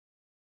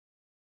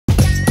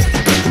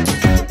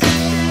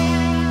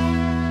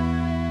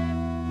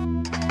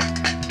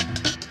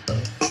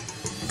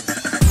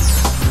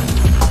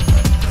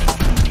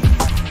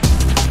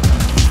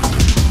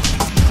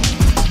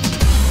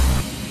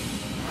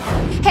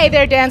Hey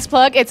there, Dance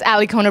Plug. It's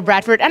Alikona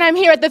Bradford, and I'm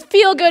here at the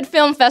Feel Good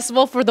Film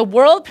Festival for the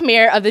world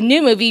premiere of the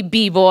new movie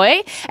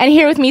BBoy. And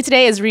here with me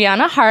today is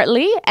Ryaana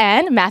Hartley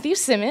and Matthew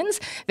Simmons.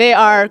 They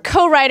are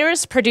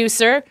co-writers,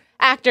 producer,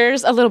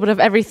 actors, a little bit of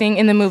everything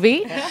in the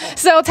movie.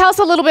 So tell us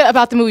a little bit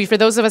about the movie for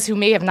those of us who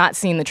may have not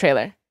seen the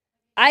trailer.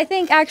 I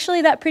think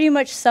actually that pretty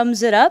much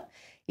sums it up.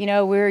 You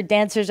know, we're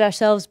dancers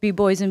ourselves,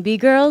 B-boys and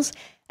B-girls.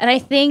 And I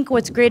think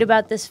what's great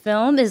about this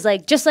film is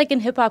just like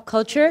in hip-hop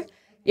culture,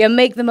 you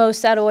make the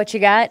most out of what you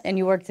got and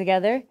you work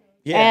together.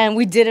 Yeah. And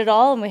we did it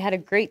all and we had a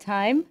great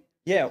time.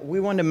 Yeah, we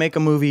wanted to make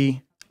a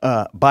movie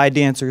by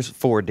dancers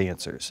for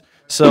dancers.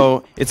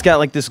 So it's got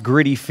like this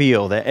gritty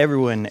feel that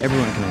everyone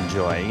can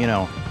enjoy. You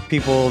know,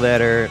 people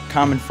that are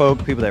common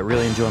folk, people that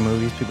really enjoy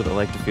movies, people that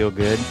like to feel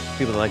good,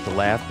 people that like to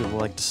laugh, people that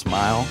like to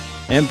smile,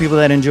 and people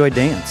that enjoy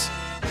dance.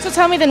 So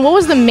tell me then, what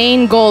was the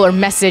main goal or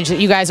message that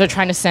you guys are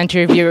trying to send to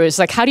your viewers?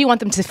 Like, how do you want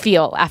them to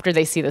feel after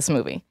they see this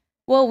movie?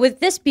 Well, with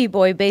this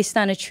B-Boy, based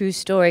on a true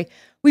story,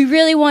 we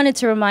really wanted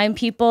to remind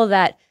people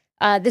that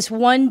this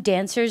one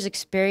dancer's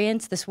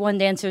experience, this one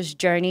dancer's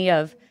journey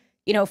of,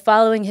 you know,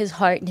 following his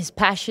heart and his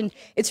passion,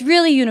 it's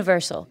really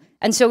universal.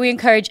 And so we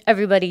encourage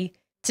everybody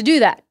to do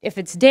that. If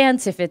it's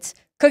dance, if it's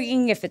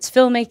cooking, if it's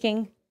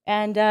filmmaking,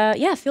 and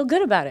yeah, feel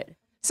good about it.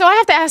 So I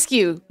have to ask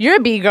you, you're a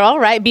B-girl,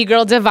 right?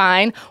 B-girl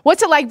divine.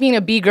 What's it like being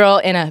a B-girl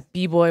in a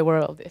B-boy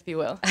world, if you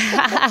will?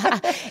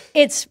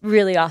 It's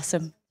really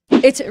awesome.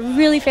 It's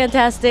really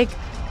fantastic.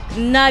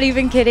 Not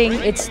even kidding.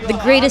 It's the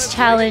greatest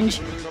challenge,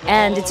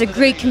 and it's a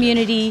great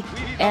community,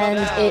 and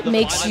it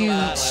makes you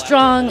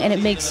strong, and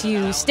it makes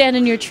you stand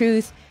in your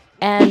truth,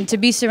 and to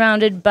be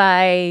surrounded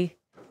by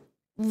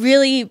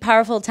really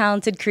powerful,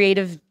 talented,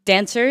 creative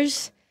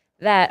dancers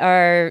that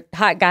are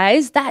hot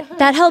guys, that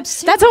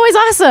helps. That's always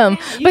awesome.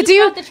 But do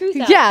you? The truth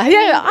out.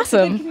 Yeah,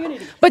 awesome.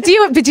 But do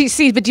you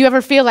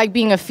ever feel like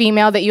being a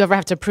female that you ever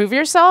have to prove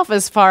yourself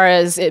as far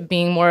as it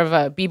being more of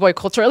a B-boy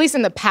culture, at least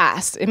in the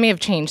past? It may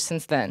have changed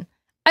since then.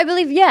 I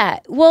believe, yeah.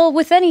 Well,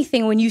 with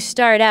anything, when you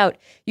start out,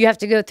 you have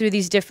to go through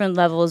these different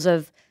levels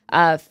of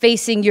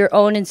facing your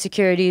own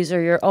insecurities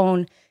or your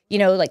own, you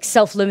know, like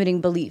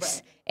self-limiting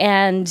beliefs.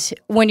 And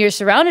when you're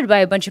surrounded by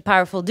a bunch of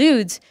powerful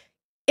dudes,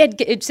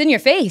 it's in your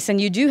face, and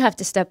you do have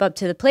to step up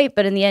to the plate.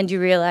 But in the end,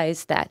 you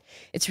realize that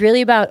it's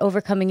really about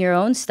overcoming your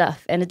own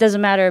stuff. And it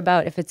doesn't matter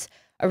about if it's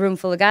a room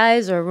full of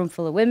guys or a room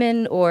full of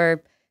women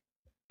or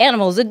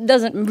animals. It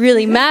doesn't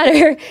really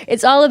matter.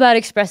 It's all about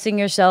expressing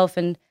yourself,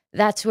 and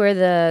that's where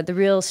the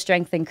real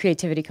strength and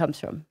creativity comes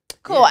from.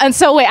 Cool. And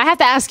so, wait, I have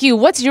to ask you,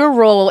 what's your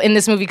role in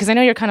this movie? Because I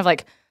know you're kind of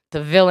like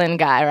the villain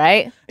guy,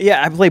 right?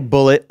 Yeah, I play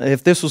Bullet.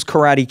 If this was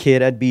Karate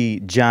Kid, I'd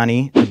be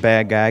Johnny, the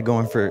bad guy,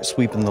 going for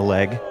sweeping the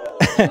leg.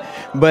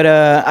 But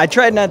I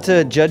tried not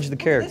to judge the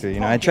character, you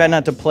know. I tried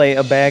not to play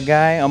a bad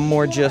guy. I'm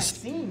more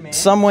just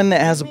someone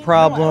that has a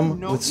problem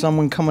with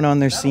someone coming on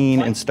their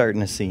scene and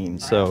starting a scene.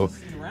 So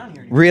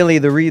really,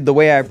 the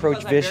way I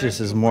approach Vicious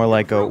is more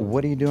like a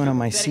 "what are you doing on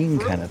my scene"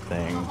 kind of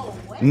thing,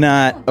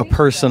 not a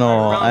personal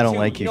 "I don't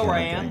like you"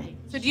 kind of thing.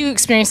 So do you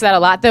experience that a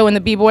lot, though, in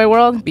the B-boy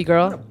world,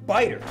 B-girl?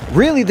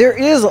 Really, there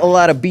is a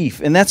lot of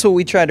beef, and that's what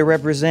we tried to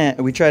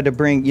represent. We tried to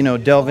bring, you know,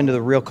 delve into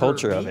the real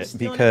culture of it,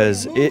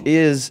 because it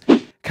is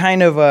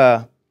kind of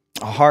a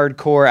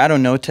hardcore, I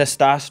don't know,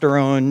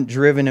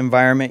 testosterone-driven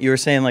environment. You were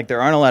saying, like,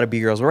 there aren't a lot of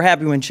B-girls. We're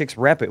happy when chicks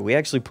rep it. We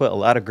actually put a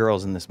lot of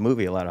girls in this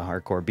movie, a lot of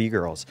hardcore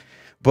B-girls.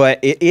 But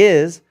it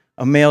is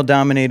a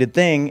male-dominated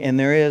thing, and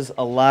there is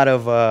a lot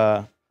of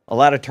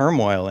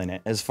turmoil in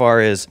it as far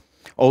as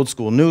old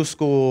school, new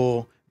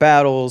school,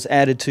 battles,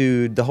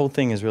 attitude. The whole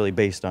thing is really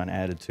based on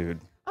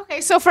attitude.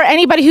 Okay, so for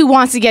anybody who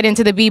wants to get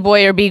into the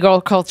B-boy or B-girl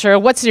culture,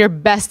 what's your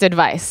best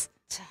advice?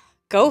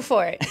 Go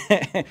for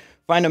it.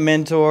 Find a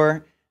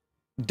mentor.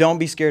 Don't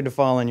be scared to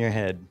fall on your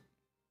head.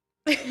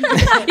 You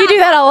do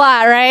that a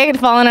lot, right?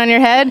 Falling on your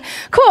head?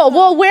 Cool.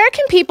 Well, where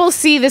can people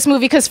see this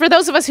movie? Because for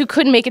those of us who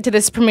couldn't make it to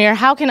this premiere,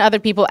 how can other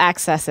people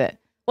access it?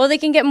 Well, they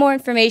can get more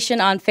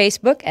information on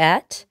Facebook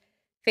at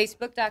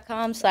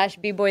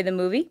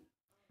facebook.com/bboythemovie.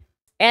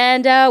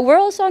 And we're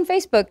also on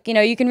Facebook. You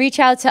know, you can reach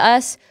out to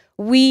us.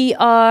 We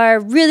are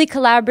really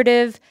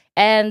collaborative,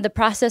 and the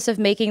process of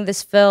making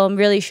this film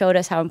really showed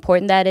us how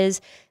important that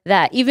is,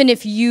 that even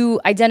if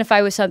you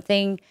identify with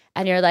something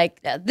and you're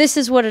like, this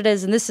is what it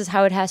is and this is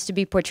how it has to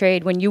be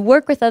portrayed, when you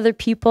work with other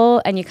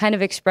people and you kind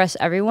of express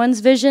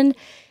everyone's vision,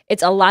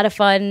 it's a lot of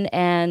fun.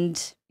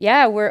 And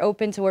yeah, we're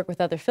open to work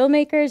with other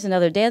filmmakers and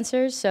other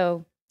dancers,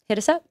 so hit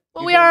us up.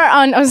 Well, we are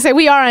on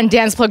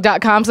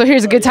DancePlug.com, so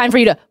here's a good time for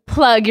you to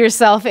plug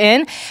yourself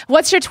in.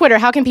 What's your Twitter?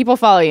 How can people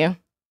follow you?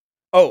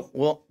 Oh,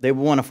 well, they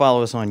want to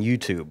follow us on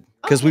YouTube,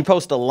 because we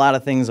post a lot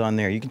of things on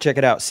there. You can check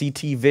it out.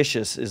 CT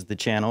Vicious is the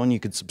channel, and you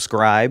can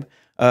subscribe.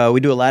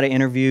 We do a lot of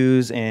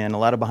interviews and a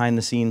lot of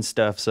behind-the-scenes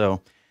stuff,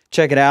 so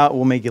check it out.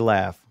 We'll make you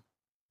laugh.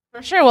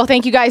 For sure. Well,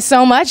 thank you guys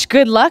so much.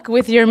 Good luck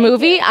with your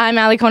movie. I'm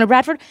Alikona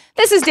Bradford.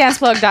 This is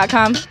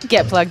DancePlug.com.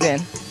 Get plugged in.